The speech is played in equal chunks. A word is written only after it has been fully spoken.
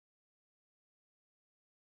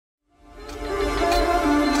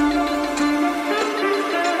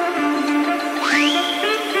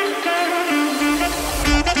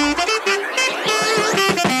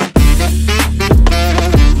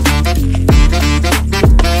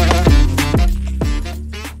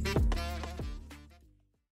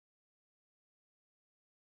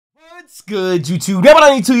What's good, YouTube?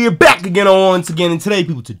 NappyTHEGREAT here, back again once again. And today,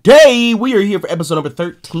 people, today we are here for episode number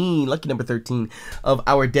 13, lucky number 13 of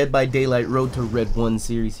our Dead by Daylight Road to Red 1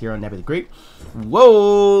 series here on NappyTHEGREAT.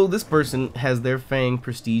 Whoa, this person has their Fang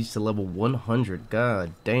prestige to level 100.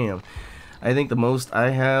 God damn. I think the most I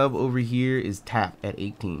have over here is Tap at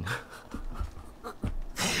 18.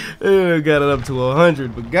 Got it up to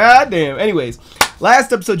 100, but goddamn. Anyways,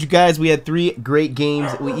 last episode, you guys, we had 3 great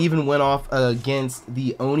games. We even went off against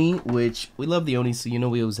the Oni, which we love the Oni, so you know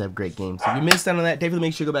we always have great games. So if you missed out on that, definitely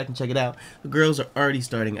make sure to go back and check it out. The girls are already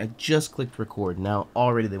starting. I just clicked record. Now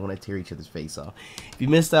already they want to tear each other's face off. If you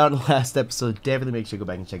missed out on the last episode, definitely make sure to go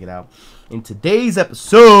back and check it out. In today's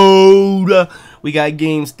episode, we got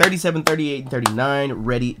games 37, 38, and 39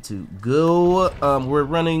 ready to go. We're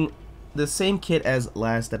running the same kit as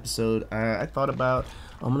last episode. I thought about,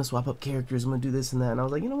 I'm going to swap up characters, I'm going to do this and that, and I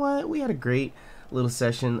was like, you know what, we had a great little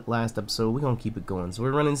session last episode, we're going to keep it going. So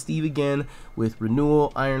we're running Steve again with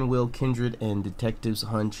Renewal, Iron Will, Kindred, and Detective's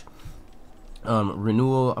Hunch.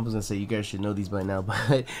 Renewal, I was going to say you guys should know these by now,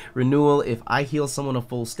 but Renewal, if I heal someone a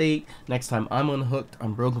full state, next time I'm unhooked,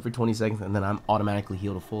 I'm broken for 20 seconds, and then I'm automatically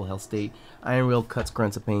healed a full health state. Iron Will cuts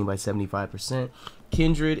grunts of pain by 75%.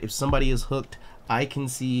 Kindred, if somebody is hooked, I can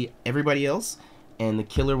see everybody else and the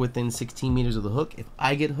killer within 16 meters of the hook. If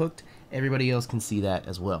I get hooked, everybody else can see that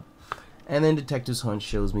as well. And then Detective's Hunt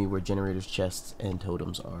shows me where generators, chests, and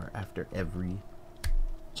totems are after every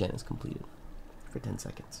gen is completed for 10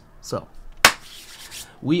 seconds. So,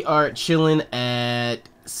 we are chilling at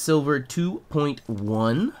Silver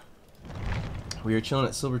 2.1. We are chilling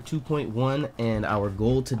at Silver 2.1, and our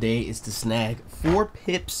goal today is to snag 4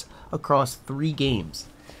 pips across 3 games.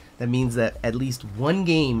 That means that at least 1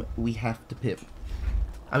 game we have to pip.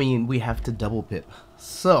 I mean, we have to double pip.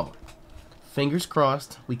 So, fingers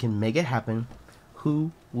crossed, we can make it happen.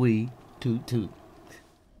 Who-wee toot.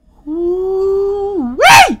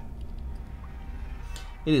 Woo-wee!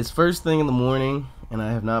 It is first thing in the morning, and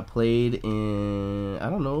I have not played in, I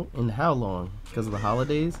don't know, in how long? Because of the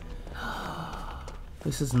holidays?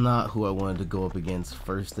 This is not who I wanted to go up against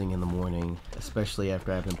first thing in the morning, especially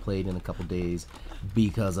after I haven't played in a couple days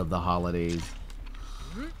because of the holidays.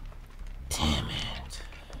 Damn it.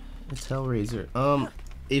 It's Hellraiser.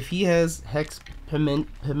 If he has Hex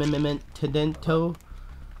Pimentento,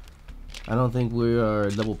 I don't think we are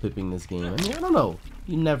double pipping this game. I mean, I don't know.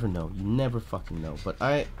 You never know. You never fucking know. But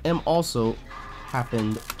I am also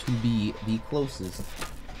happened to be the closest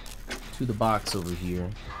to the box over here.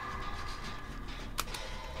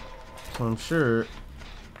 So I'm sure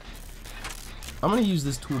I'm gonna use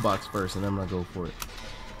this toolbox first, and then I'm gonna go for it.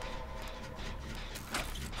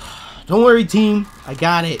 Don't worry, team, I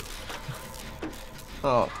got it.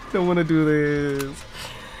 Oh, I don't want to do this.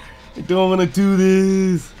 I don't want to do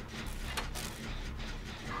this.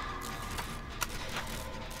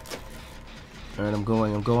 All right, I'm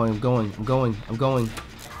going.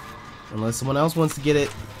 Unless someone else wants to get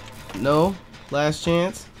it. No, last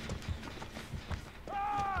chance.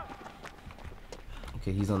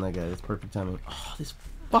 Okay, he's on that guy. That's perfect timing. Oh, this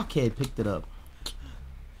fuckhead picked it up.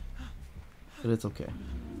 But it's okay.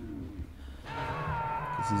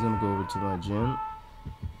 Because he's going to go over to my gen.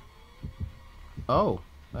 Oh,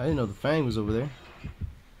 I didn't know the Fang was over there.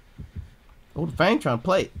 Oh, the Fang trying to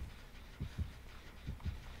play.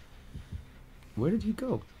 Where did he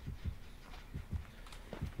go?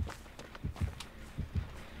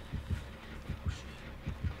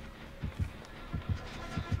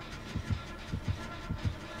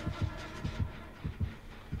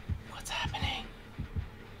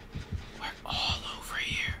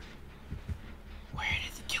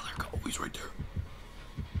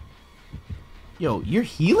 Yo, you're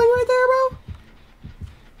healing right there,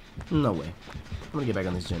 bro? No way. I'm gonna get back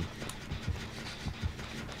on this gen.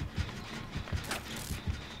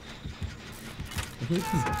 I feel like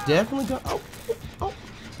he's definitely gonna... Oh.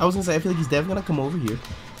 I was gonna say, I feel like he's definitely gonna come over here.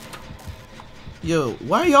 Yo,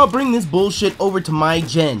 why y'all bring this bullshit over to my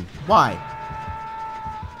gen? Why?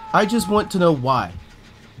 I just want to know why.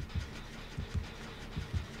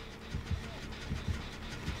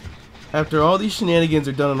 After all these shenanigans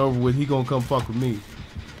are done and over with, he gonna come fuck with me.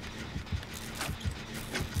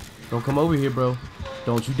 Don't come over here, bro.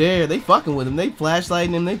 Don't you dare. They fucking with him. They flashlighting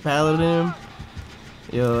him. They palading him.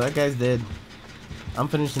 Yo, that guy's dead. I'm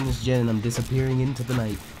finishing this gen and I'm disappearing into the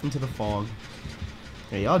night. Into the fog.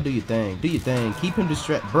 Hey, y'all do your thing. Do your thing. Keep him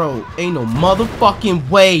distracted. Bro, ain't no motherfucking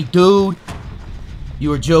way, dude.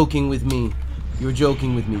 You are joking with me. You're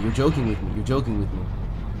joking with me. You're joking with me. You're joking with me.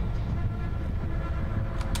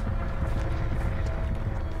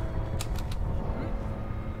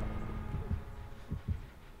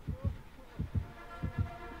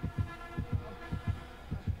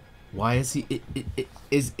 Why is he?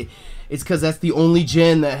 It's because that's the only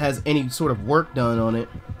gen that has any sort of work done on it.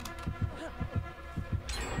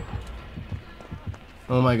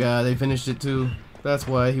 Oh my god, they finished it too. That's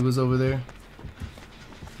why he was over there.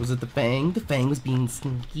 Was it the Fang? The Fang was being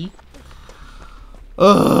sneaky.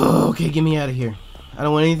 Oh, okay, get me out of here. I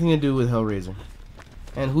don't want anything to do with Hellraiser.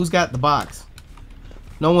 And who's got the box?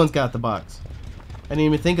 No one's got the box. I didn't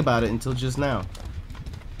even think about it until just now.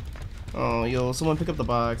 Oh, yo, someone pick up the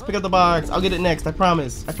box. Pick up the box. I'll get it next. I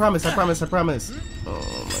promise. I promise. I promise. I promise.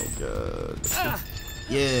 Oh my god.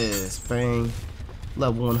 Yes, Fang.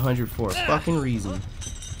 Level 100 for a fucking reason.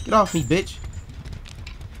 Get off me, bitch.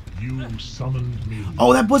 You summoned me.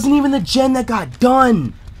 Oh, that wasn't even the gen that got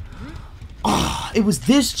done. Oh, it was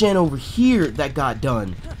this gen over here that got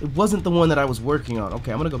done. It wasn't the one that I was working on.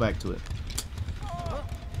 Okay, I'm gonna go back to it.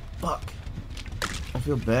 Fuck. I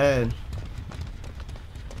feel bad.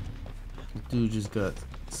 Dude just got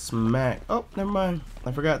smacked. Oh, never mind.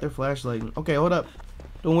 I forgot they're flashlighting. Okay, hold up.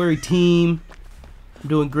 Don't worry, team. I'm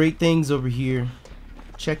doing great things over here.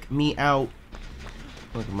 Check me out.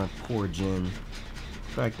 Look at my poor gen.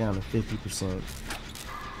 Back down to 50%.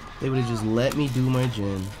 They would have just let me do my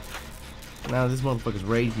gen. Now this motherfucker's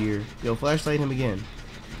right here. Yo, flashlight him again.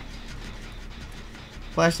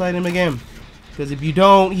 Flashlight him again. Because if you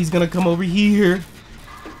don't, he's gonna come over here.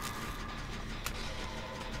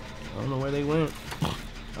 I don't know where they went.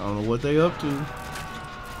 I don't know what they up to.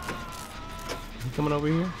 He coming over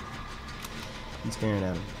here? He's staring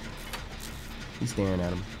at him. He's staring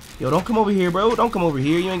at him. Yo, don't come over here, bro. Don't come over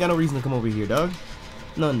here. You ain't got no reason to come over here, dog.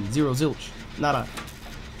 None. Zero. Zilch. Nada.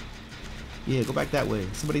 Yeah, go back that way.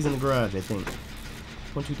 Somebody's in the garage, I think.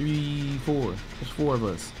 1, 2, 3, 4. There's 4 of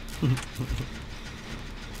us.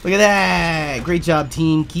 Look at that! Great job,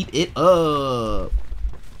 team. Keep it up.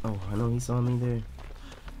 Oh, I know he saw me there.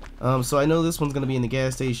 So I know this one's gonna be in the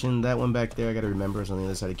gas station. That one back there, I gotta remember, is on the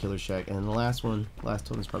other side of Killer Shack. And the last one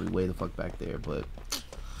is probably way the fuck back there. But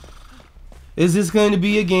is this going to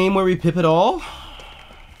be a game where we pip it all?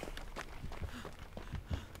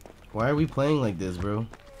 Why are we playing like this, bro?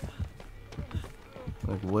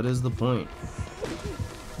 Like, what is the point?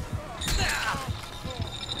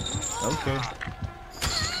 Okay.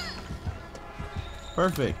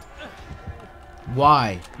 Perfect.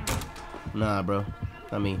 Why? Nah, bro.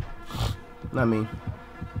 Not me. Not me.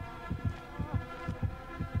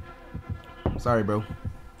 Sorry, bro.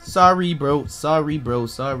 Sorry, bro. Sorry, bro.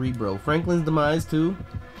 Sorry, bro. Franklin's demise, too.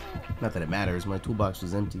 Not that it matters. My toolbox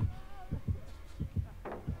was empty.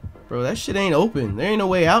 Bro, that shit ain't open. There ain't no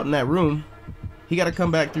way out in that room. He gotta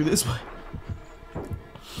come back through this way.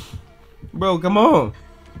 Bro, come on.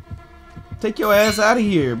 Take your ass out of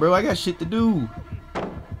here, bro. I got shit to do.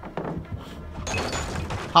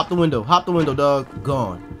 Hop the window. Hop the window, dog.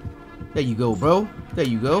 Gone. There you go, bro. There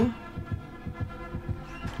you go.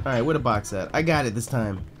 Alright, where the box at? I got it this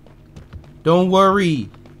time. Don't worry.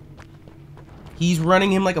 He's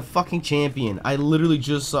running him like a fucking champion. I literally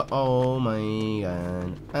just saw... Oh my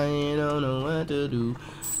god. I don't know what to do.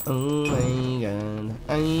 Oh my god.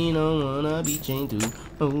 I don't wanna be chained to.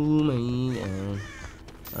 Oh my god.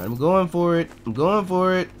 Alright, I'm going for it. I'm going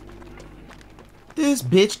for it. This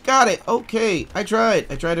bitch got it. Okay. I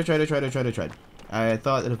tried. I tried. I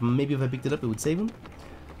thought that maybe if I picked it up, it would save him.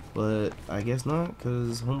 But I guess not,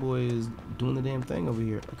 because homeboy is doing the damn thing over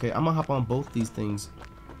here. Okay, I'm gonna hop on both these things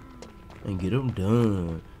and get them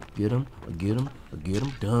done. Get them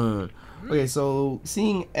done. Okay, so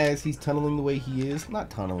seeing as he's tunneling the way he is, not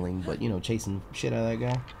tunneling, but you know, chasing shit out of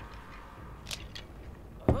that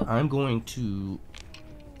guy, I'm going to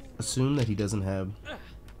assume that he doesn't have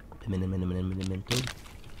Pimento,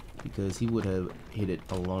 because he would have hit it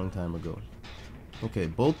a long time ago. Okay,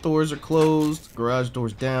 both doors are closed, garage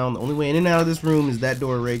door's down. The only way in and out of this room is that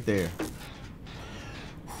door right there.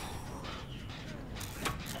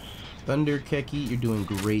 Thunder Keki, you're doing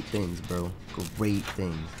great things, bro. Great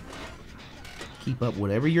things. Keep up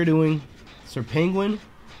whatever you're doing. Sir Penguin,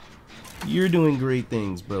 you're doing great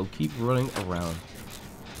things, bro. Keep running around.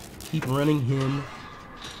 Keep running him.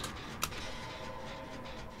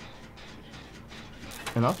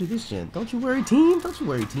 And I'll do this shit. Don't you worry, team. Don't you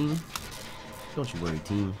worry, team. Don't you worry,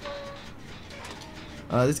 team.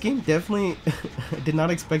 This game definitely did not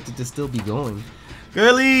expect it to still be going.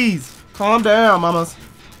 Girlies, calm down, mamas.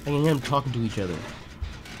 I can hear them talking to each other.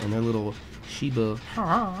 And their little Shiba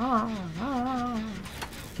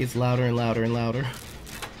gets louder and louder and louder.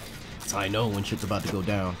 That's how I know when shit's about to go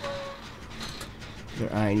down.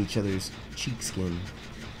 They're eyeing each other's cheek skin.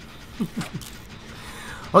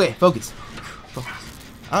 Okay, focus. Focus.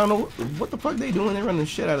 I don't know what the fuck they doing. They're running the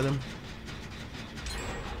shit out of them.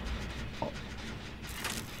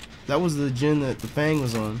 That was the gen that the Fang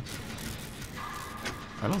was on.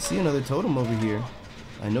 I don't see another totem over here.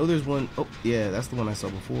 I know there's one. Oh, yeah, that's the one I saw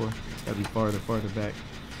before. Gotta be farther back.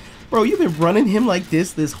 Bro, you've been running him like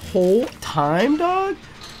this whole time, dog?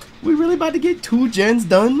 We really about to get 2 gens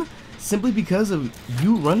done simply because of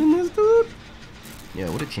you running this dude? Yeah,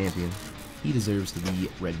 what a champion. He deserves to be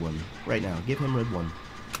red 1. Right now, give him red 1.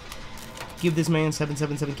 Give this man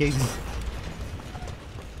 777 cases.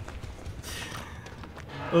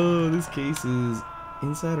 Oh, this case is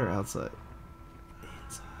inside or outside?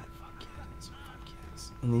 Inside, fuck yes, fuck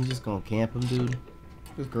yes. And then you just gonna camp him, dude?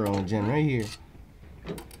 This girl on gen right here.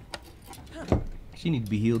 She need to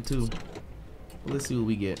be healed too. Let's see what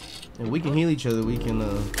we get. And we can heal each other. We can,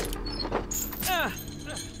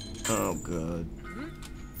 oh, God.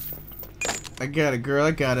 I got it, girl.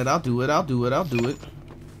 I got it. I'll do it. I'll do it. I'll do it.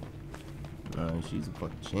 Alright, she's a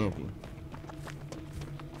fucking champion.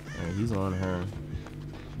 Alright, he's on her.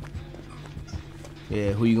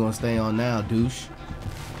 Yeah, who you gonna stay on now, douche?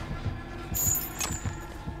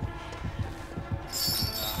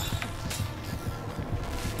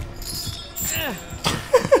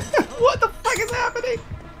 What the fuck is happening?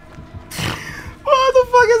 What the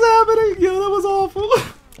fuck is happening? Yo, that was awful.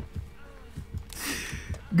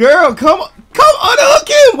 Girl, come unhook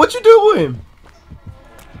him! What you doing?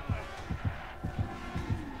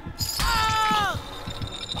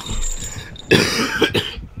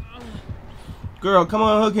 Girl, come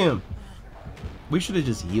on, hook him. We should have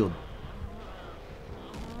just healed.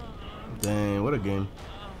 Dang, what a game.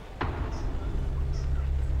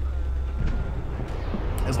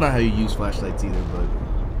 That's not how you use flashlights either, but...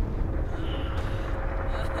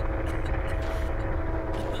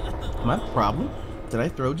 Am I the problem? Did I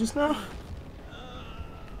throw just now?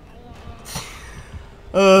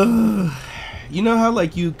 You know how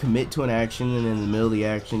like you commit to an action and in the middle of the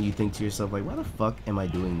action you think to yourself like, why the fuck am I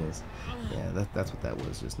doing this? Yeah, that's what that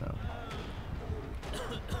was just now.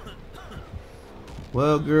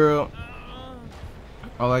 Well, girl,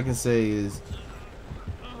 all I can say is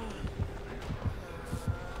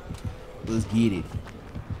let's get it.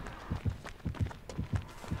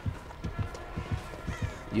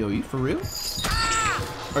 Yo, are you for real?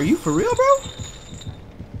 Are you for real, bro?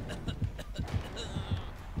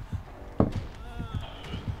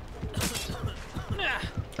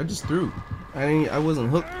 I just threw. I wasn't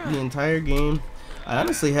hooked the entire game. I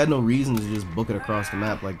honestly had no reason to just book it across the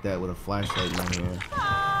map like that with a flashlight in my hand.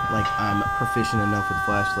 Like I'm proficient enough with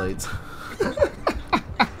flashlights.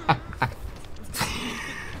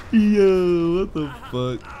 Yo, what the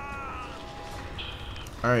fuck?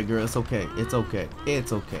 Alright, girl, it's okay. It's okay.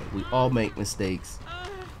 It's okay. We all make mistakes.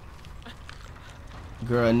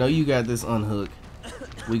 Girl, I know you got this unhooked.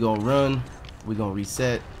 We gonna run. We gonna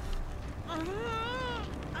reset.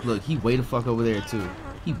 Look, he way the fuck over there too.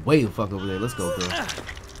 He way the fuck over there. Let's go, girl.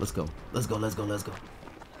 Let's go. Let's go. Let's go. Let's go.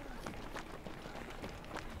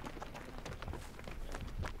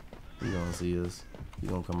 He gonna see us. He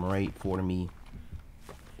gonna come right for me.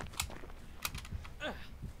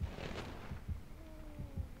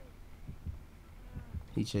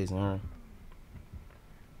 He chasing her.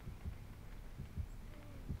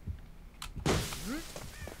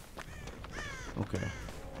 Okay.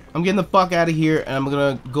 I'm getting the fuck out of here, and I'm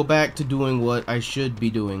gonna go back to doing what I should be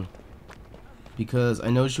doing. Because I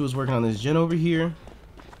know she was working on this gen over here.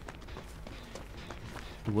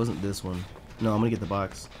 It wasn't this one. No, I'm gonna get the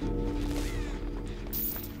box.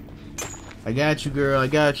 I got you, girl. I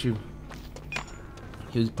got you.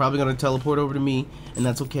 He was probably gonna teleport over to me, and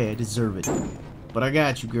that's okay. I deserve it. But I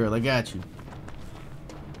got you, girl. I got you.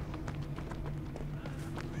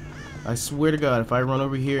 I swear to God, if I run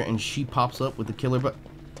over here and she pops up with the killer but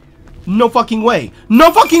no fucking way!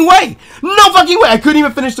 No fucking way! No fucking way! I couldn't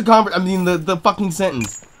even finish the fucking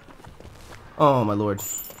sentence. Oh my lord.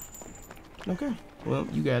 Okay. Well,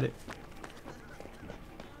 you got it.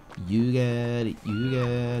 You got it. You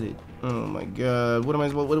got it. Oh my god. What am I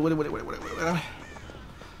supposed to...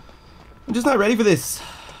 I'm just not ready for this.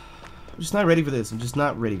 I'm just not ready for this. I'm just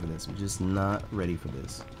not ready for this. I'm just not ready for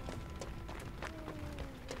this.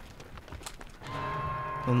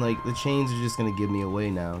 And like the chains are just gonna give me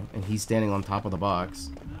away now, and he's standing on top of the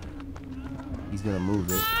box. He's gonna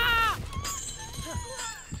move it.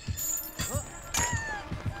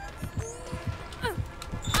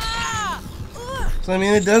 So I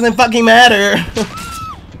mean, it doesn't fucking matter.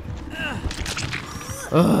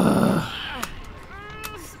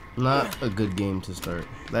 Not a good game to start.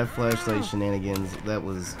 That flashlight shenanigans, that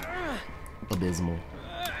was abysmal.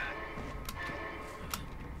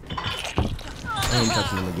 I ain't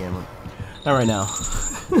touching him again. Not right now.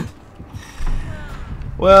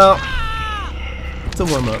 Well, it's a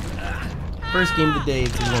warm up. first game of the day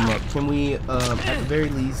to warm up. Can we, at the very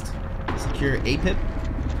least, secure a pip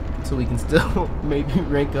so we can still maybe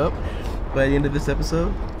rank up by the end of this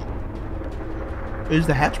episode? There's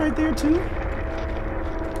the hatch right there too.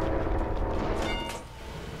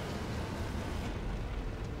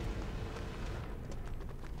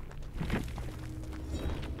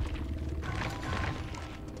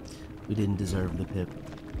 We didn't deserve the pip.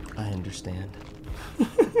 I understand.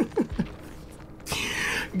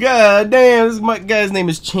 God damn, this guy's name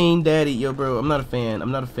is Chain Daddy. Yo, bro, I'm not a fan.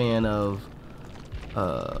 I'm not a fan of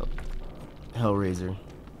Hellraiser.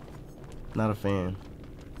 Not a fan.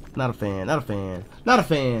 Not a fan. Not a fan. Not a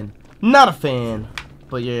fan. Not a fan.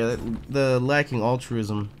 But yeah, the lacking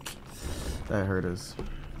altruism, that hurt us.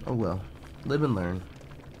 Oh well. Live and learn.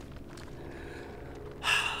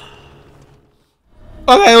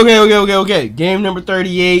 Okay. Game number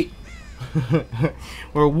 38.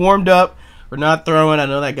 We're warmed up. We're not throwing. I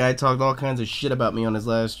know that guy talked all kinds of shit about me on his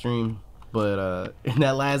last stream, but in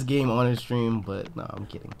that last game on his stream. But no, I'm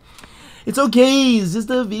kidding. It's okay. It's just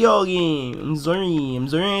a VR game. I'm sorry.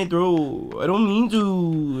 I throw. I don't mean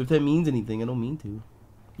to. If that means anything, I don't mean to.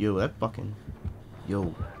 Yo, that fucking.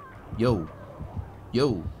 Yo.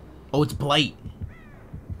 Oh, it's Blight.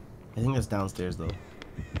 I think that's downstairs though.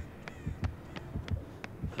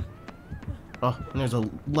 Oh, and there's a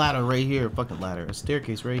ladder right here. Fucking ladder. A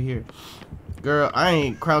staircase right here. Girl, I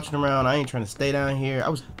ain't crouching around. I ain't trying to stay down here. I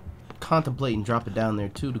was contemplating dropping down there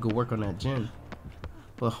too to go work on that gen.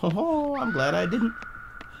 But oh, I'm glad I didn't.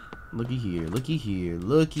 Looky here.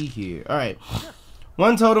 Alright.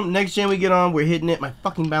 One totem. Next gen we get on. We're hitting it. My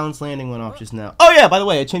fucking balance landing went off just now. Oh yeah, by the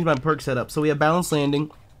way, I changed my perk setup. So we have balance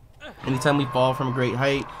landing. Anytime we fall from a great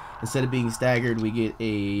height, instead of being staggered, we get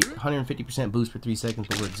a 150% boost for 3 seconds,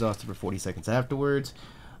 but we're exhausted for 40 seconds afterwards.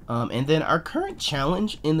 And then our current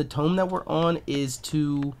challenge in the tome that we're on is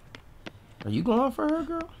to... Are you going for her,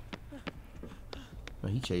 girl? Oh,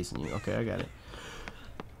 he's chasing you. Okay, I got it.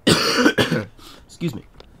 Excuse me.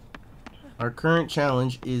 Our current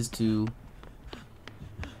challenge is to...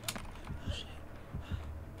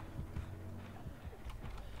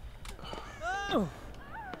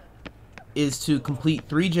 complete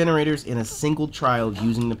 3 generators in a single trial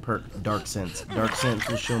using the perk Dark Sense. Dark Sense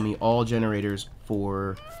will show me all generators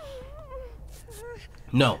for...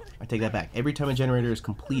 No, I take that back. Every time a generator is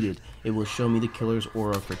completed, it will show me the killer's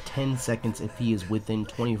aura for 10 seconds if he is within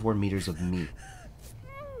 24 meters of me.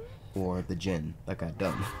 Or the gen that got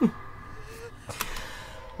done.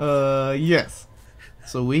 Yes.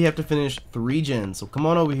 So we have to finish 3 gens. So come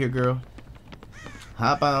on over here, girl.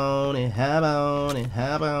 Hop on it, hop on it,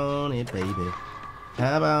 hop on it, baby.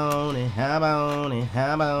 Hop on it, hop on it,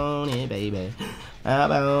 hop on it, baby.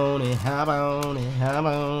 Hop on it, hop on it, hop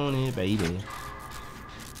on it, baby.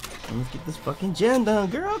 Let's get this fucking gen done,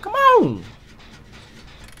 girl. Come on.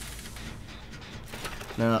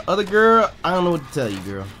 Now, other girl, I don't know what to tell you,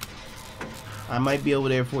 girl. I might be over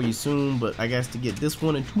there for you soon, but I got to get this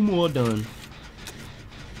one and 2 more done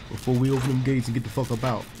before we open them gates and get the fuck up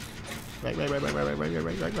out. Right.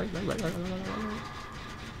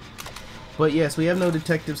 But yes, we have no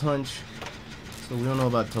detective's hunch, so we don't know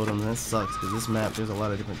about totems. That sucks because this map there's a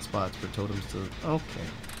lot of different spots for totems to. Okay.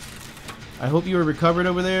 I hope you were recovered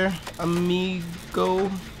over there, amigo.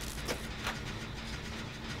 I'm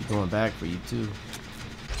going back for you too.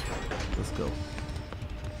 Let's go.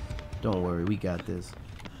 Don't worry, we got this.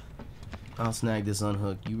 I'll snag this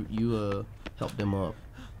unhook. You help them up.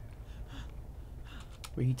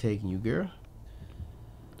 Where he taking you, girl?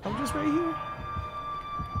 I'm just right here.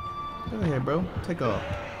 Go ahead, bro. Take off.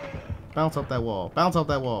 Bounce off that wall. Bounce off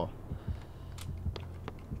that wall.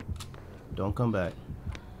 Don't come back.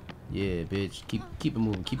 Yeah, bitch. Keep it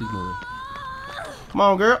moving. Keep it moving. Come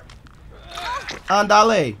on, girl.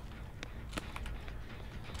 Andale.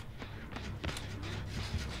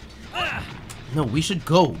 No, we should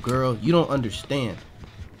go, girl. You don't understand.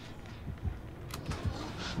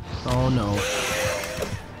 Oh no.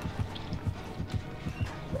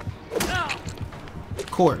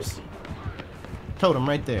 Of course. Totem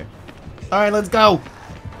right there. Alright, let's go.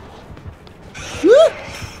 Woo!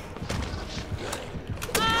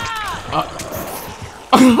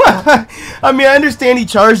 I mean, I understand he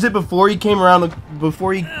charged it before he came around,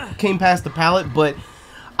 before he came past the pallet, but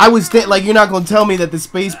I was like, you're not gonna tell me that the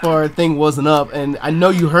spacebar thing wasn't up, and I know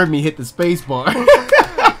you heard me hit the spacebar.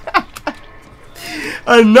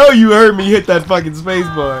 I know you heard me hit that fucking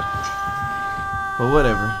spacebar. But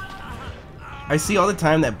whatever. I see all the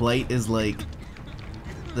time that Blight is like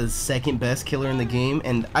the second best killer in the game,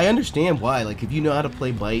 and I understand why. Like, if you know how to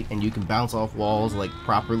play Blight and you can bounce off walls like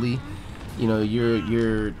properly, you know,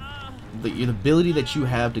 you're the ability that you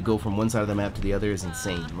have to go from one side of the map to the other is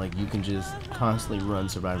insane. Like, you can just constantly run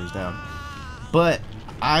survivors down. But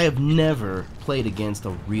I have never played against a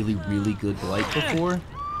really, really good Blight before.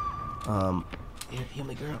 Here, heal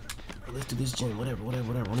me, girl. Let's do this gen. Whatever. I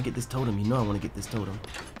want to get this totem. You know I want to get this totem.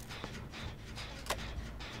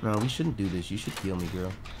 No, we shouldn't do this. You should heal me,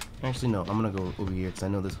 girl. Actually, no. I'm going to go over here because I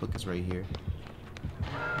know this hook is right here.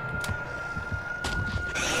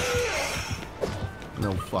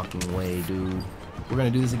 No fucking way, dude. We're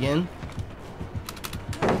going to do this again?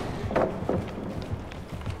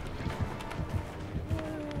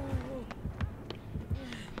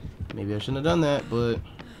 Maybe I shouldn't have done that, but...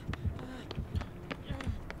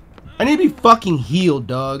 I need to be fucking healed,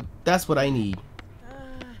 dog. That's what I need.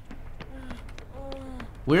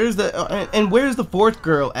 Where's the... and where's the fourth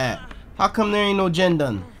girl at? How come there ain't no gen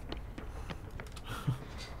done?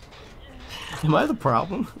 Am I the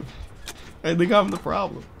problem? I think I'm the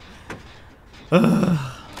problem.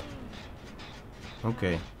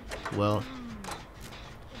 Okay. Well,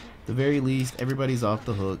 at the very least, everybody's off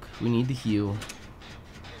the hook. We need to heal.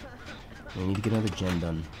 We need to get another gen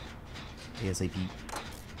done. ASAP.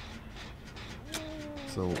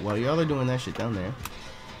 So while y'all are doing that shit down there,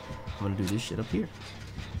 I'm gonna do this shit up here.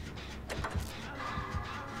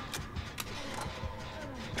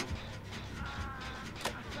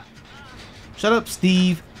 Shut up,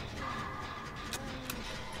 Steve.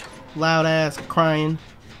 Loud ass crying.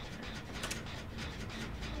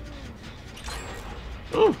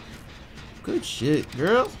 Ooh. Good shit,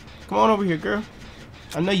 girl. Come on over here, girl.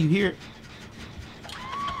 I know you hear it.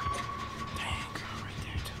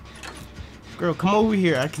 Girl, come over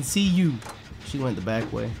here. I can see you. She went the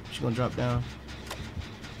back way. She gonna drop down.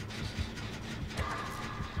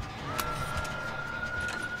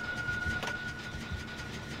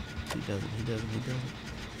 He doesn't.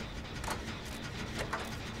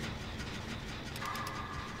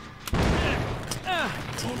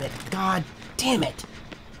 Damn it. God damn it.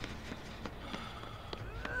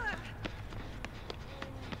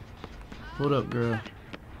 Hold up, girl.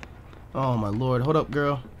 Oh my lord. Hold up,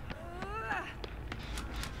 girl.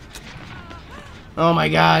 Oh my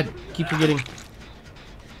god. Keep forgetting.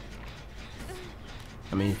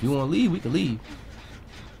 I mean, if you want to leave, we can leave.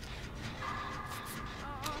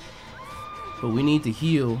 But we need to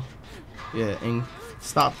heal. Yeah, and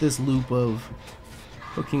stop this loop of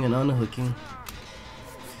hooking and unhooking.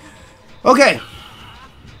 Okay.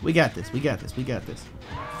 We got this.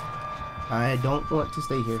 I don't want to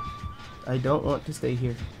stay here. I don't want to stay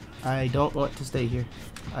here. I don't want to stay here.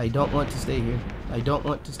 I don't want to stay here. I don't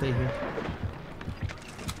want to stay here.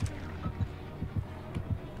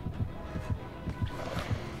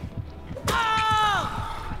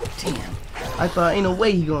 Damn. I thought ain't no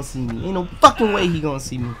way he gonna see me. Ain't no fucking way he gonna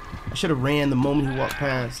see me. I should have ran the moment he walked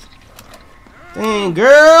past. Dang,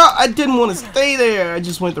 girl, I didn't want to stay there. I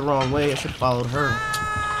just went the wrong way. I should have followed her.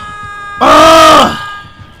 Ah!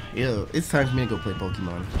 Yo, it's time for me to go play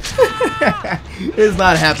Pokemon. It's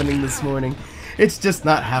not happening this morning. It's just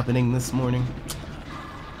not happening this morning.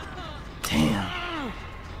 Damn.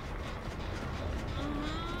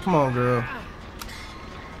 Come on, girl.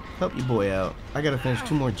 Help your boy out. I gotta finish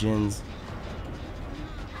 2 more gens.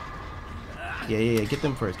 Yeah. Get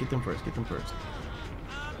them first. This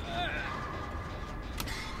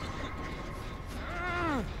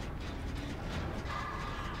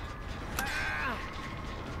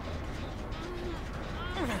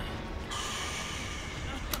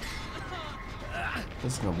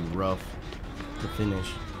is gonna be rough to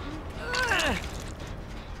finish.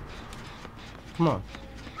 Come on.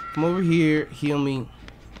 Come over here. Heal me.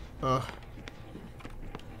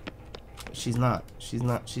 She's not.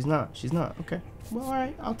 Okay. Well,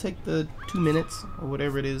 alright. I'll take the 2 minutes or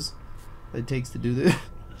whatever it is that it takes to do this.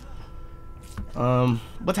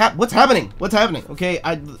 What's happening? Okay,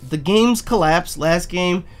 the games collapsed last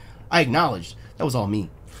game. I acknowledged. That was all me.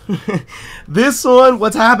 This one,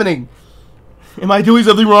 what's happening? Am I doing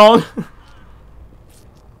something wrong?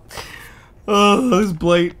 Oh, this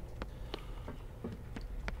Blight.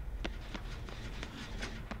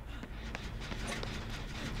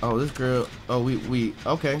 Oh, this girl. Oh, we.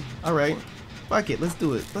 Okay. All right. Fuck it. Let's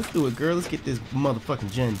do it. Girl. Let's get this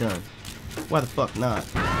motherfucking gen done. Why the fuck not?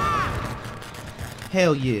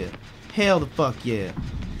 Hell yeah. Hell the fuck yeah.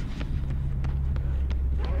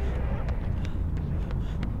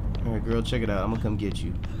 All right, girl. Check it out. I'm gonna come get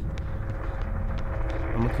you.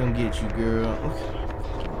 Girl.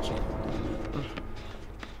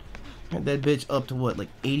 Had that bitch up to what, like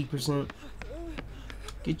 80%?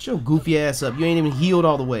 Get your goofy ass up. You ain't even healed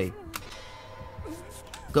all the way.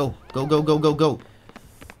 Go.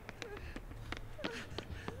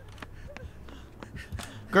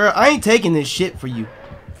 Girl, I ain't taking this shit for you.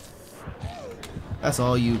 That's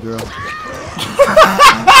all you, girl. Yo,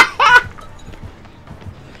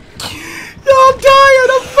 I'm tired.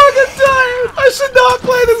 I'm fucking tired. I should not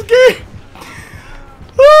play this game.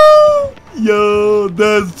 Yo,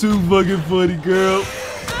 that's too fucking funny, girl.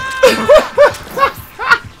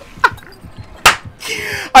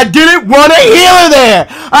 I didn't want a healer there.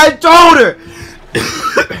 I told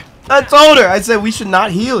her. I said we should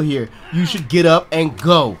not heal here. You should get up and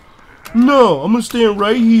go. No, I'm gonna stand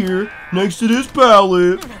right here next to this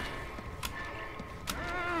pallet.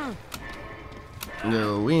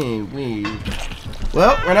 No, we ain't.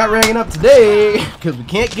 Well, we're not ranking up today because we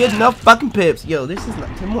can't get enough fucking pips. Yo, this is not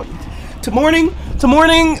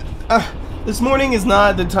this morning is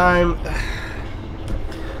not the time.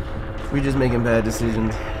 We're just making bad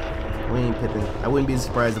decisions. We ain't pipping. I wouldn't be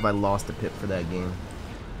surprised if I lost a pip for that game.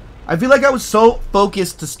 I feel like I was so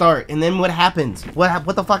focused to start, and then what happened?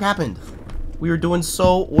 What the fuck happened? We were doing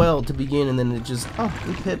so well to begin, and then it just, oh,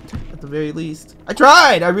 we pipped at the very least. I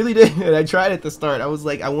tried! I really did. I tried at the start. I was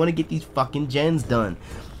like, I want to get these fucking gens done.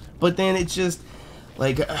 But then it's just,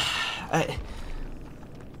 like,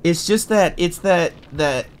 it's just that, it's that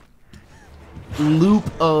loop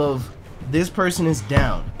of this person is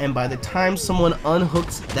down, and by the time someone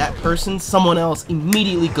unhooks that person, someone else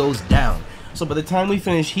immediately goes down. So by the time we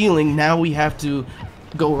finish healing, now we have to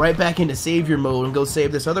go right back into savior mode and go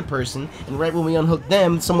save this other person, and right when we unhook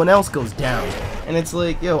them, someone else goes down. And it's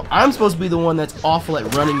like, yo, I'm supposed to be the one that's awful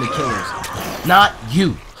at running the killers, not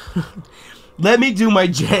you. Let me do my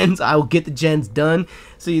gens. I'll get the gens done.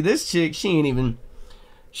 See, this chick, she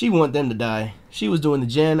want them to die. She was doing the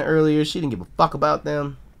gen earlier. She didn't give a fuck about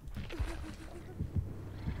them.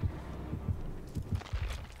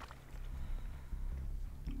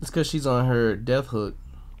 It's because she's on her death hook.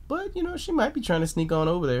 But, you know, she might be trying to sneak on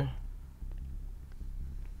over there.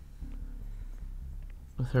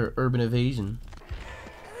 With her urban evasion.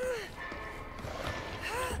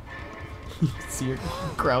 See her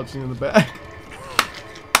crouching in the back.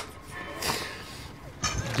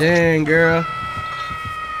 Dang, girl.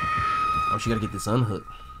 Oh, she gotta get this unhooked.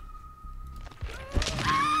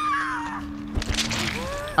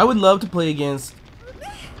 I would love to play against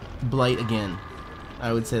Blight again.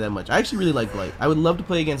 I would say that much. I actually really like Blight. I would love to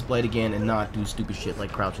play against Blight again and not do stupid shit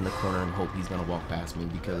like crouch in the corner and hope he's gonna walk past me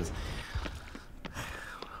because...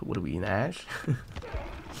 What are we, in Ash?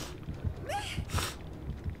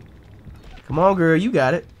 Come on, girl, you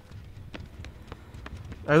got it.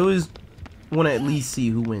 I always want to at least see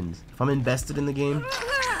who wins. If I'm invested in the game...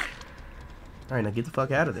 Alright, now get the fuck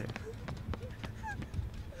out of there.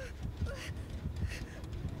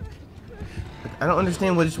 I don't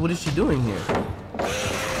understand what is she doing here.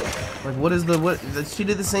 Like, she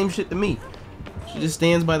did the same shit to me. She just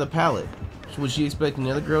stands by the pallet. Was she expecting the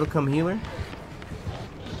other girl to come heal her?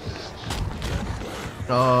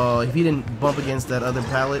 Oh, if he didn't bump against that other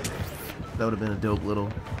pallet, that would have been a dope little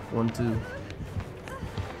 1-2.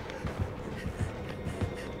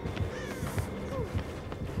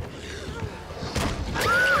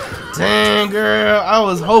 Dang, girl, I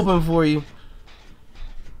was hoping for you.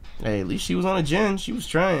 Hey, at least she was on a gen. She was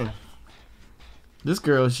trying. This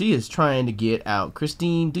girl, she is trying to get out.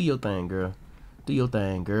 Christine, do your thing, girl. Do your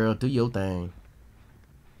thing, girl. Do your thing.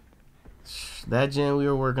 That gen we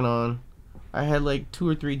were working on, I had like 2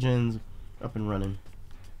 or 3 gens up and running.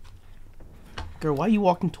 Girl, why are you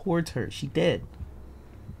walking towards her? She dead.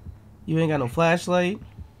 You ain't got no flashlight.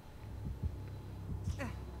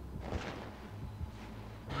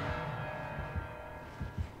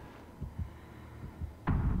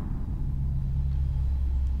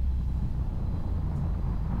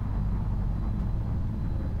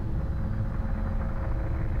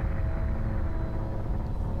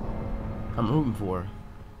 I'm rooting for her.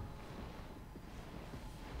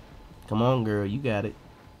 Come on, girl, you got it.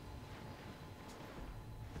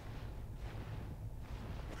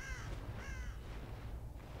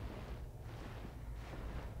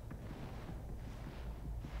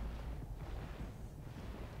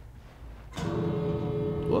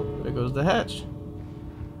 Well, there goes the hatch.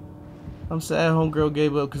 I'm sad homegirl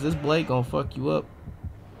gave up because this Blake gonna fuck you up.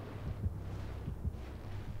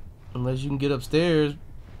 Unless you can get upstairs.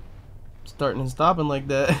 Starting and stopping like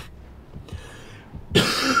that.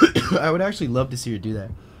 I would actually love to see her do that.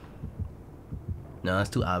 No, that's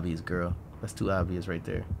too obvious, girl. That's too obvious right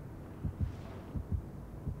there.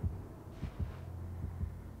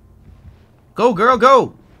 Go, girl,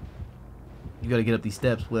 go! You gotta get up these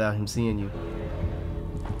steps without him seeing you.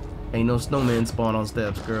 Ain't no snowman spawn on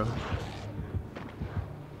steps, girl.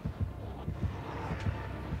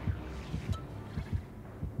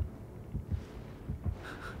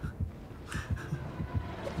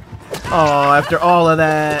 Oh, after all of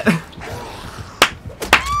that.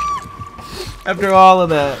 After all of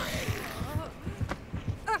that.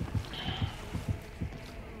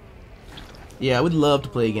 Yeah, I would love to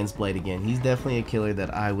play against Blight again. He's definitely a killer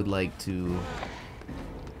that I would like to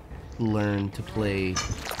learn to play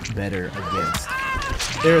better against.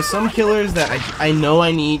 There are some killers that I know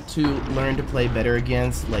I need to learn to play better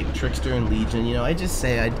against, like Trickster and Legion. You know, I just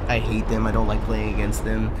say I hate them. I don't like playing against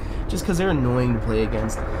them just because they're annoying to play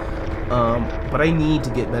against. But I need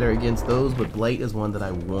to get better against those. But Blight is one that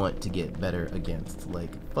I want to get better against.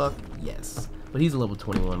 Like, fuck yes. But he's a level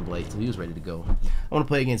 21 Blight, so he was ready to go. I want to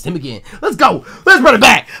play against him again. Let's go! Let's run it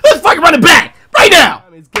back! Let's fucking run it back! Right now!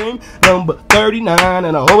 It's game number 39,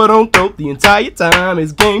 and I hope I don't throw the entire time.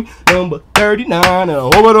 It's game number 39, and I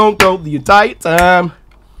hope I don't throw the entire time.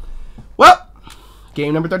 Well,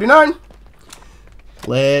 game number 39.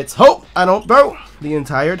 Let's hope I don't throw the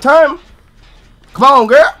entire time. Come on,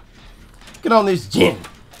 girl. Get on this gin.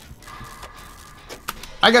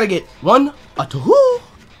 I gotta get 1, a 2,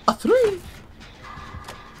 a 3.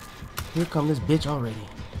 Here come this bitch already.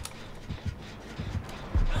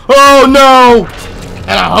 Oh no!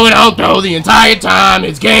 And I hope I don't throw the entire time.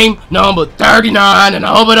 It's game number 39, and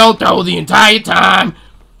I hope I don't throw the entire time.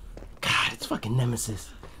 God, it's fucking Nemesis.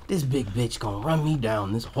 This big bitch gonna run me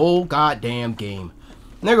down this whole goddamn game.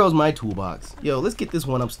 And there goes my toolbox. Yo, let's get this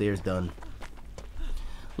one upstairs done.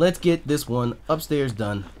 Let's get this one upstairs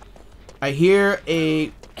done. I hear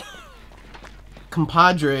a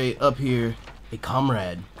compadre up here. A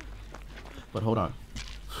comrade. But hold on.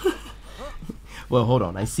 Well, hold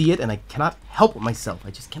on. I see it and I cannot help myself.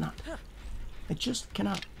 I just cannot. I just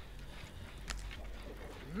cannot.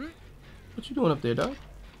 What you doing up there, dog?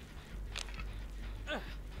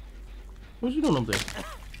 What you doing up there?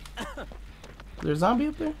 Is there a zombie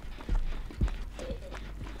up there?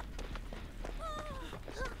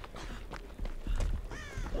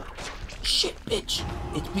 Shit, bitch.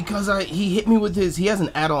 It's because he hit me with his... He has an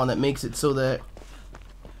add-on that makes it so that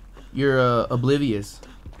you're oblivious.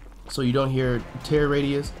 So you don't hear tear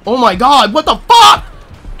radius. Oh my god, what the fuck?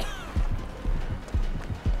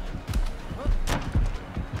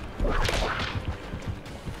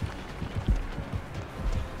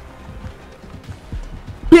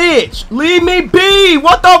 Bitch, leave me be!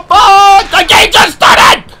 What the fuck? The game just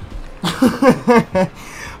started!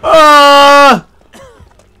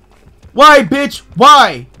 Why, bitch?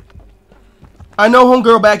 Why? I know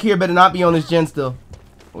homegirl back here better not be on this gen still.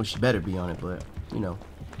 Well, she better be on it, but, you know.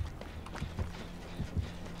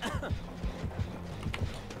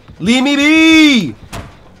 Leave me be!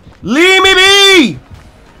 Leave me be!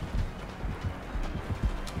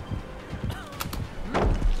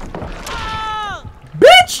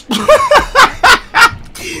 Bitch!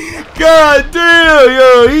 God damn,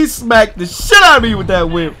 yo, he smacked the shit out of me with that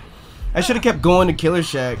whip. I should have kept going to Killer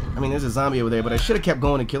Shack. I mean, there's a zombie over there, but I should have kept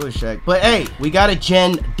going to Killer Shack. But hey, we got a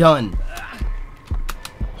gen done.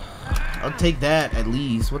 I'll take that at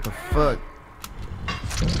least. What the fuck?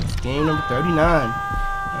 It's game number 39.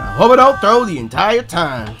 I hope I don't throw the entire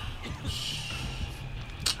time.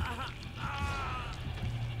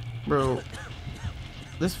 Bro,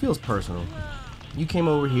 this feels personal. You came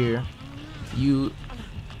over here. You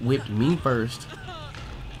whipped me first.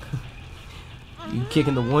 You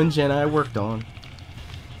kicking the one gen I worked on.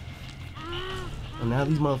 And now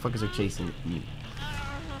these motherfuckers are chasing me.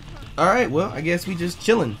 Alright, well, I guess we just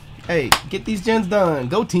chilling. Hey, get these gens done.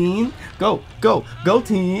 Go team. Go, go, go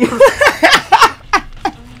team.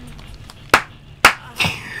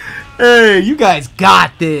 Hey, you guys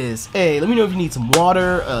got this. Hey, let me know if you need some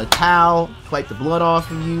water, a towel, wipe the blood off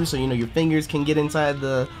of you so you know your fingers can get inside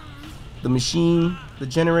the machine, the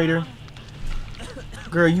generator.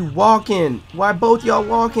 Girl, you walking. Why both y'all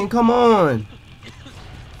walking? Come on.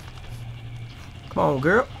 Come on,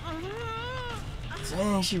 girl.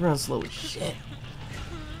 Dang, she runs slow as shit.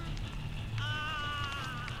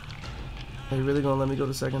 Are you really gonna let me go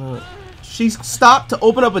to second hook? She stopped to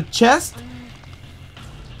open up a chest?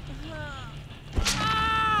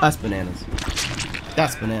 That's bananas.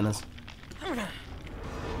 That's bananas.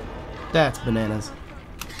 That's bananas.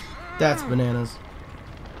 That's bananas.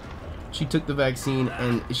 She took the vaccine,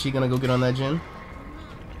 and is she gonna go get on that gen?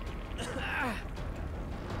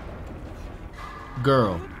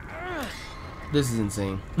 Girl. This is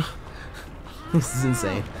insane. This is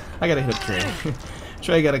insane. I gotta hit up Trey.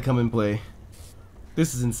 Trey gotta come and play.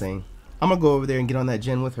 This is insane. I'm gonna go over there and get on that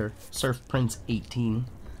gen with her. Surf Prince 18.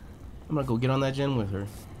 I'm gonna go get on that gen with her.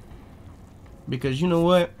 Because you know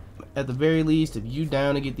what? At the very least, if you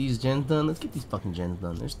down to get these gens done, let's get these fucking gens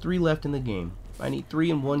done. There's 3 left in the game. I need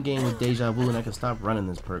 3 in one game with Deja Vu, and I can stop running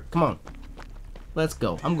this perk. Come on. Let's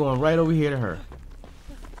go. I'm going right over here to her.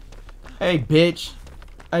 Hey, bitch.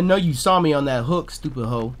 I know you saw me on that hook, stupid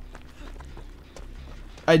hoe.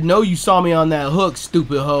 I know you saw me on that hook,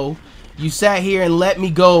 stupid hoe. You sat here and let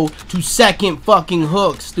me go to second fucking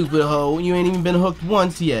hook, stupid hoe. You ain't even been hooked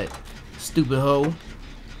once yet, stupid hoe.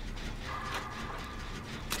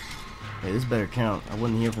 Hey, this better count. I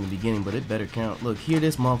wasn't here from the beginning, but it better count. Look, here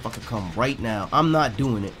this motherfucker come right now. I'm not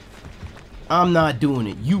doing it. I'm not doing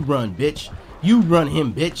it. You run, bitch. You run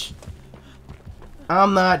him, bitch.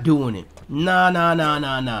 I'm not doing it. Nah, nah, nah,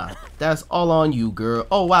 nah, nah. That's all on you, girl.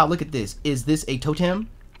 Oh, wow, look at this. Is this a totem?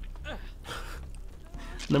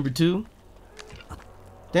 Number 2.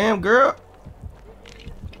 Damn, girl.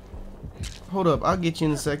 Hold up. I'll get you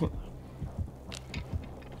in a second.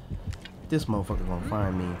 This motherfucker gonna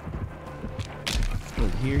find me.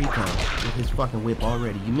 Look, here he comes with his fucking whip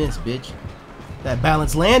already. You missed, bitch. That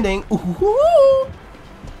balanced landing. Ooh,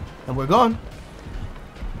 and we're gone.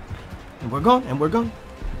 And we're gone. And we're gone.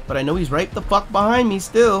 But I know he's right the fuck behind me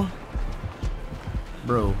still.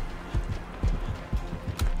 Bro.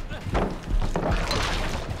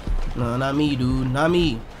 No, not me, dude. Not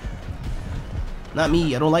me. Not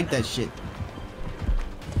me. I don't like that shit.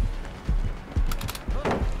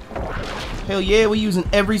 Hell yeah, we're using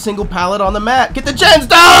every single pallet on the map. Get the gens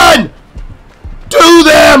done! Do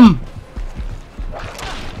them!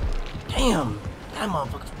 Damn. That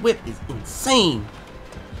motherfucker's whip is insane.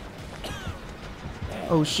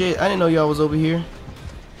 Oh shit, I didn't know y'all was over here.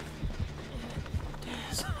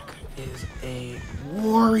 This nigga is a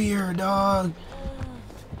warrior, dog.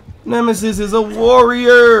 Nemesis is a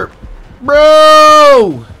warrior.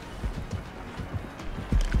 Bro!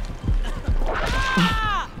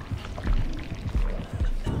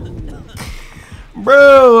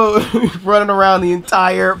 Bro, running around the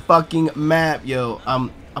entire fucking map, yo.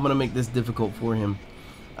 I'm gonna make this difficult for him.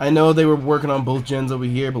 I know they were working on both gens over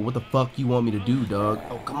here, but what the fuck you want me to do, dog?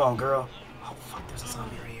 Oh, come on, girl. Oh, fuck, there's a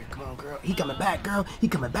zombie right here. Come on, girl. He coming back, girl. He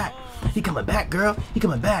coming back. He coming back, girl. He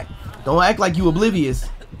coming back. Don't act like you oblivious.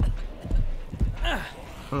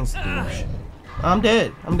 I'm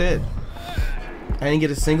dead. I'm dead. I didn't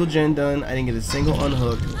get a single gen done. I didn't get a single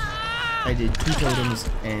unhook. I did 2 totems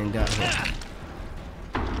and got hooked.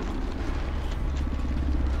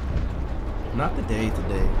 Not the day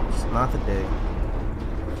today. It's not the day.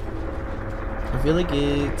 I feel like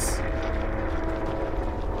it's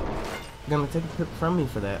gonna take a pip from me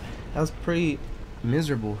for that. That was pretty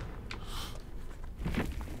miserable.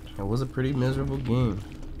 That was a pretty miserable game.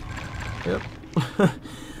 Yep.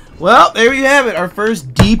 Well, there you have it. Our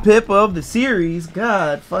first D-pip of the series.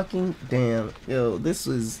 God fucking damn. Yo, this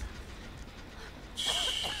was...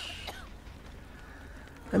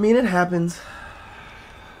 I mean, it happens.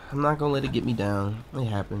 I'm not gonna let it get me down. It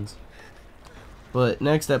happens. But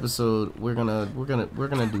next episode, we're gonna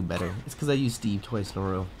do better. It's because I used Steve twice in a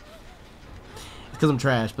row. It's because I'm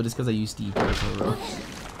trash, but it's because I used Steve twice in a row.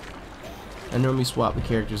 I normally swap the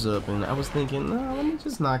characters up, and I was thinking, no, let me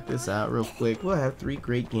just knock this out real quick. We'll have 3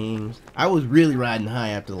 great games. I was really riding high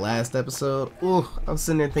after the last episode. Ooh, I was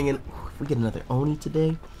sitting there thinking, if we get another Oni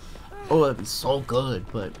today, oh, that'd be so good.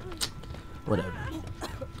 But whatever.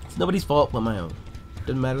 It's nobody's fault but my own.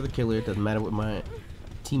 Doesn't matter the killer. It doesn't matter what my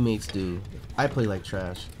teammates do. If I play like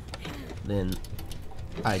trash, then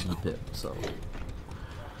I D-pip. So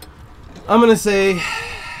I'm gonna say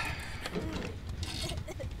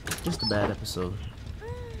just a bad episode.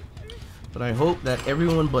 But I hope that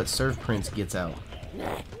everyone but Surf Prince gets out.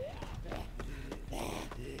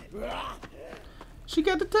 She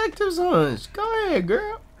got detectives on. Go ahead,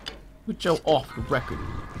 girl. Put your off the record.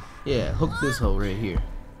 Yeah, hook this hoe right here.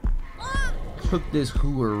 Hook this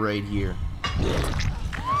hooer right here. Yeah,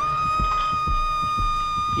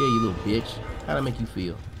 you little bitch. How'd that make you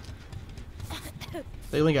feel?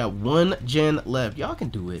 They only got 1 gen left. Y'all can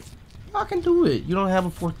do it. Y'all can do it. You don't have a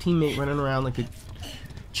 4th teammate running around like a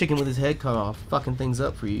chicken with his head cut off, fucking things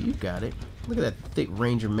up for you. You got it. Look at that thick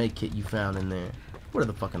Ranger med kit you found in there. What are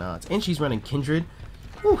the fucking odds? And she's running Kindred.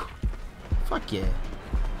 Whew. Fuck yeah.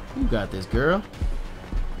 You got this, girl.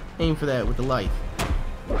 Aim for that with the light.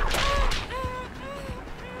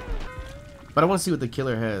 But I want to see what the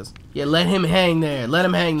killer has. Yeah, let him hang there. Let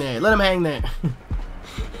him hang there. Let him hang there.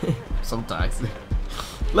 So toxic.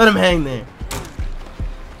 Let him hang there.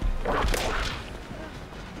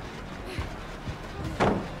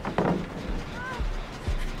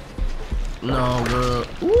 No, bro.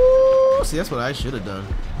 Ooh, see, that's what I should have done.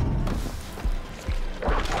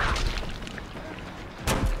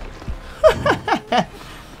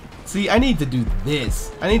 See, I need to do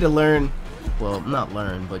this. I need to learn. Well, not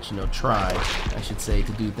learn, but you know, try, I should say,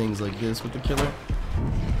 to do things like this with the killer.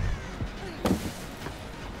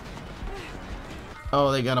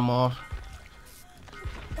 Oh, they got him off.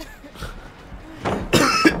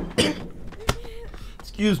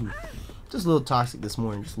 Excuse me. Just a little toxic this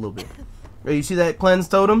morning, just a little bit. Hey, you see that cleanse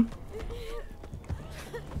totem?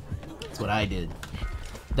 That's what I did.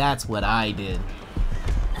 That's what I did.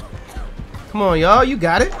 Come on, y'all. You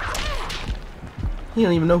got it. He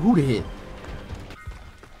don't even know who to hit.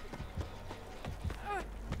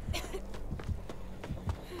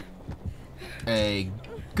 Hey,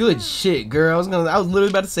 good shit, girl. I was literally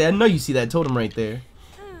about to say, I know you see that totem right there.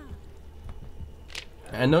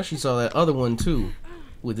 I know she saw that other one too,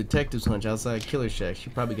 with Detective's Hunch outside Killer Shack. She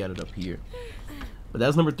probably got it up here. But that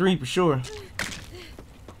was number 3 for sure.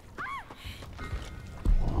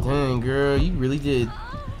 Dang, girl, you really did.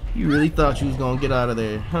 You really thought you was gonna get out of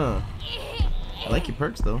there, huh? I like your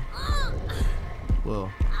perks though.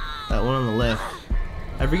 Well, that one on the left.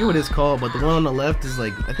 I forget what it's called, but the one on the left is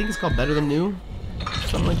like, I think it's called Better Than New.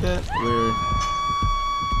 Something like that. Where,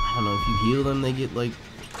 I don't know, if you heal them, they get like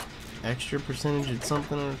extra percentage at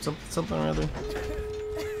something or something or other.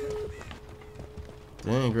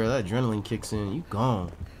 Dang, girl, that adrenaline kicks in. You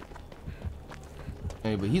gone.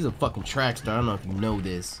 Hey, but he's a fucking track star. I don't know if you know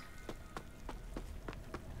this.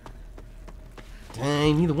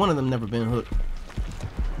 Dang, neither one of them never been hooked.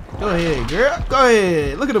 Go ahead, girl. Go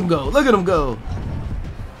ahead. Look at him go. Look at him go.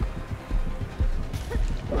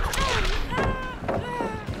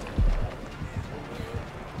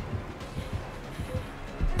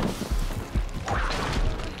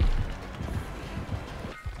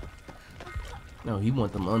 No, he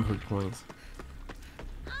want them unhooked points.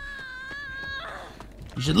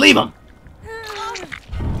 You should leave him.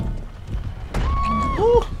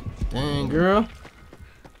 Ooh, dang, girl.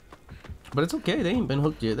 But it's okay. They ain't been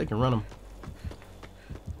hooked yet. They can run them.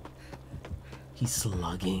 He's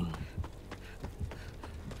slugging.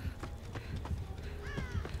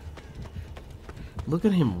 Look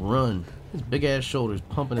at him run. His big ass shoulders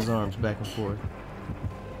pumping his arms back and forth.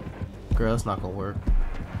 Girl, that's not gonna work.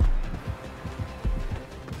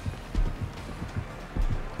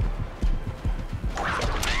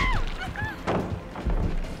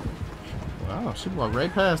 Wow, she walked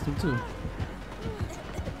right past him too.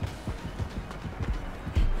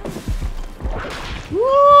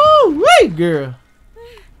 Woo! Wait, girl.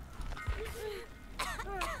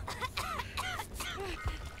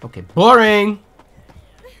 Okay, boring.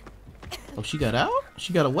 Oh, she got out?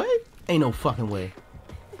 She got away? Ain't no fucking way.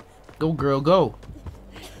 Go, girl, go.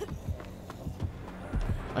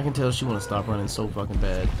 I can tell she want to stop running so fucking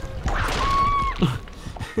bad.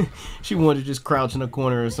 She wanted to just crouch in a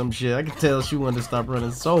corner or some shit. I can tell she wanted to stop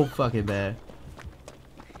running so fucking bad.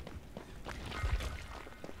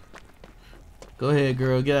 Go ahead,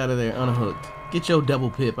 girl. Get out of there. Unhooked. Get your double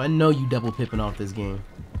pip. I know you double pipping off this game.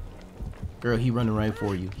 Girl, he running right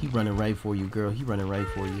for you. He running right for you, girl. He running right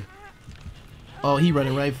for you. Oh, he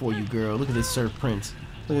running right for you, girl. Look at this Surf Prince.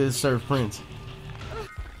 Look at this Surf Prince.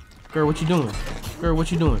 Girl, what you doing? Girl,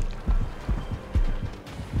 what you doing?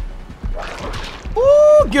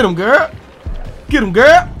 Ooh, get him, girl. Get him,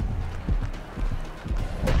 girl.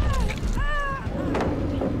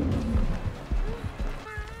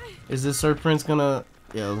 Is this Surf Prince gonna...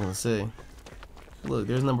 Yeah, I was gonna say. Look,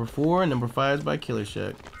 there's number 4 and number 5 is by Killer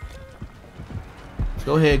Shack.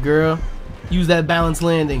 Go ahead, girl. Use that balanced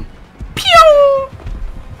landing. Pew!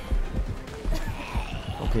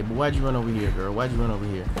 Okay, but why'd you run over here, girl? Why'd you run over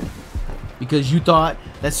here? Because you thought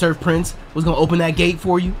that Surf Prince was gonna open that gate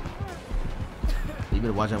for you? You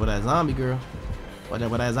better watch out for that zombie, girl. Watch out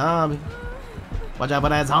for that zombie. Watch out for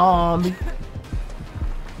that zombie.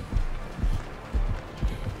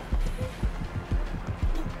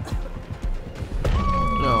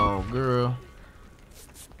 Oh, girl.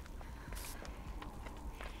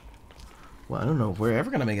 Well, I don't know if we're ever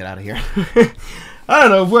gonna make it out of here. I don't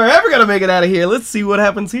know if we're ever gonna make it out of here. Let's see what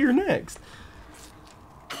happens here next.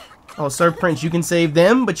 Oh, Surf Prince, you can save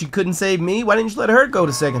them, but you couldn't save me. Why didn't you let her go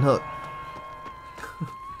to second hook?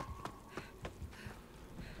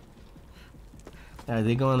 Are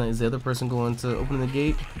they going? Is the other person going to open the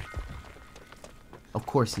gate? Of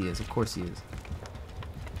course he is. Of course he is.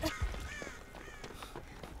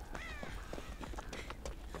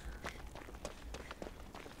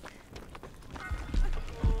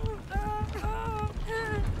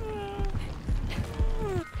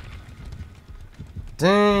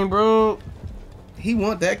 Dang, bro. He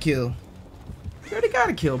want that kill. You already got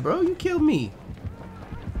a kill, bro. You killed me.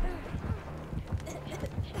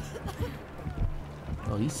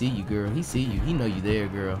 Oh, he see you, girl. He see you. He know you there,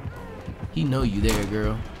 girl. He know you there,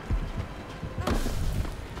 girl.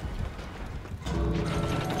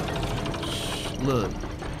 Look.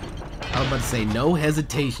 I was about to say no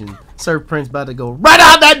hesitation. Surf Prince about to go right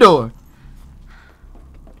out that door.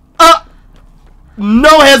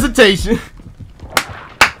 No hesitation.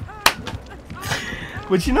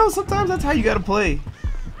 But you know, sometimes that's how you gotta play.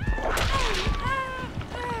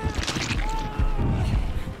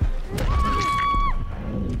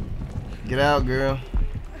 Get out, girl.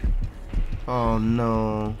 Oh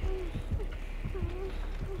no.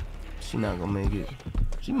 She not gonna make it.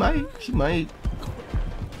 She might. She might.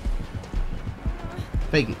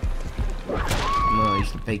 Fake it. No, you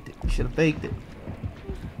should have faked it. You should have faked it.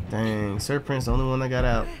 Dang, Sir Prince, the only one that got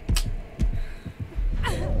out.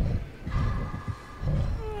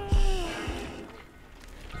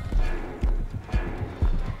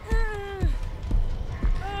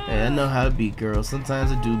 Hey, I know how it be, girl.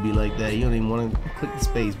 Sometimes it do be like that. You don't even want to click the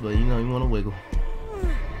space, but you know you want to wiggle.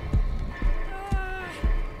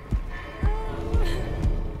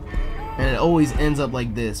 And it always ends up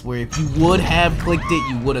like this, where if you would have clicked it,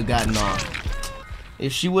 you would have gotten off.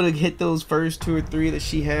 If she would have hit those first 2 or 3 that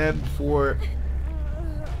she had before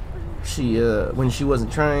she, when she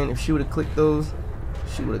wasn't trying, if she would have clicked those,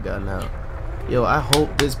 she would have gotten out. Yo, I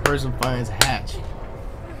hope this person finds hatch.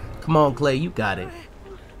 Come on, Clay, you got it.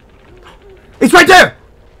 It's right there!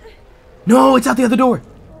 No, it's out the other door.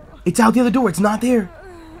 It's out the other door. It's not there.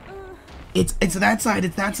 It's that side.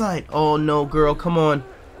 It's that side. Oh no, girl, come on.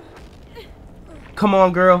 Come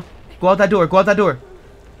on, girl. Go out that door. Go out that door.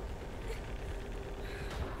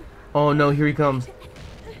 Oh no, here he comes.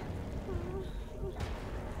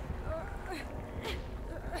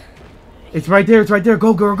 It's right there. It's right there.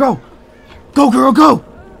 Go, girl, go. Go, girl, go.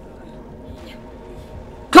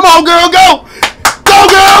 Come on, girl, go. Go,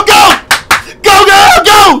 girl, go. Go, girl,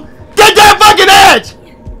 go. Get that fucking edge.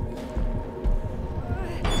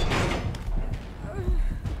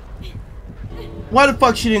 Why the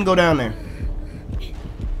fuck she didn't go down there?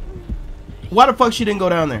 Why the fuck she didn't go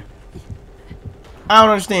down there? I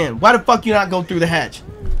don't understand. Why the fuck you not go through the hatch?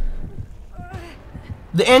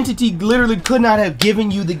 The entity literally could not have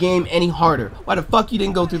given you the game any harder. Why the fuck you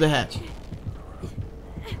didn't go through the hatch?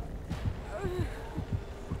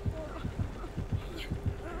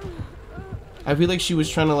 I feel like she was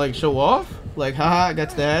trying to like show off. Like, haha, I got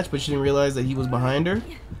to the hatch, but she didn't realize that he was behind her.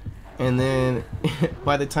 And then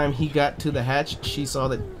by the time he got to the hatch, she saw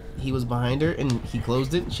that he was behind her and he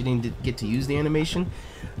closed it. She didn't get to use the animation.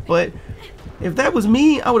 But if that was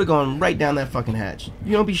me, I would have gone right down that fucking hatch.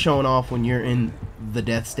 You don't be showing off when you're in the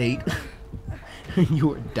death state.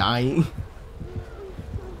 You are dying.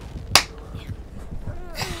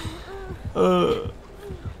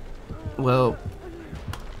 Well,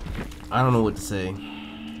 I don't know what to say.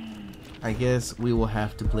 I guess we will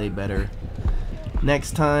have to play better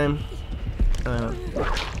next time.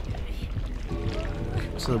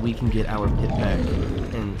 So that we can get our pit back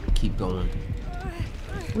and keep going.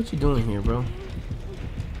 What you doing here, bro?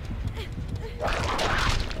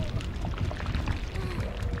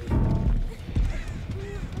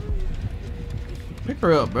 Pick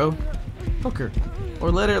her up, bro. Hook her.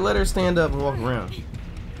 Or let her stand up and walk around.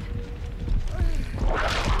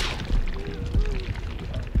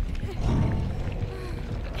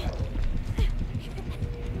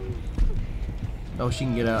 Oh, she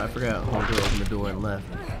can get out. I forgot. Homegirl opened the door and left.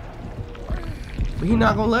 But he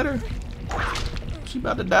not gonna let her. She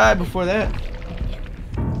about to die before that.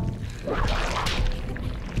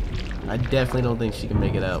 I definitely don't think she can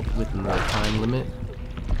make it out within the time limit.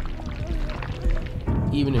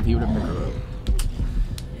 Even if he were to pick her up.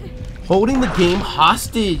 Holding the game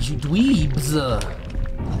hostage, you dweebs.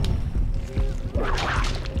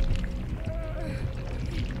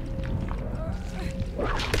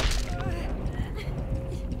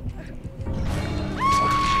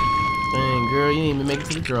 Dang, girl, you didn't even make it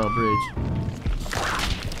to the drawbridge.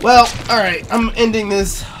 Well, alright, I'm ending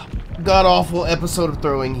this god-awful episode of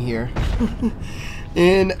throwing here.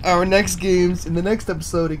 In our next games, in the next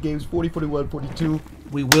episode, in games 40, 41, 42,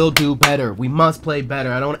 we will do better. We must play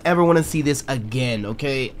better. I don't ever want to see this again,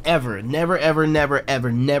 okay? Ever. Never, ever, never,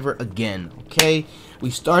 ever, never again, okay? We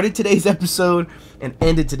started today's episode and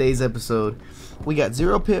ended today's episode. We got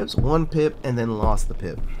 0 pips, 1 pip, and then lost the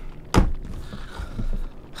pip.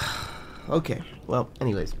 Okay, well,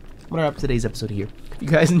 anyways, I'm gonna wrap today's episode here. If you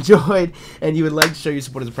guys enjoyed and you would like to show your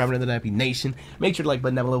support as a private member of the Nappy Nation, make sure to like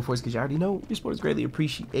button down below for us because you already know your support is greatly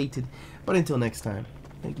appreciated. But until next time,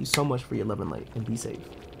 thank you so much for your love and light, and be safe.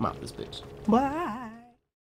 I'm out this bitch. Bye.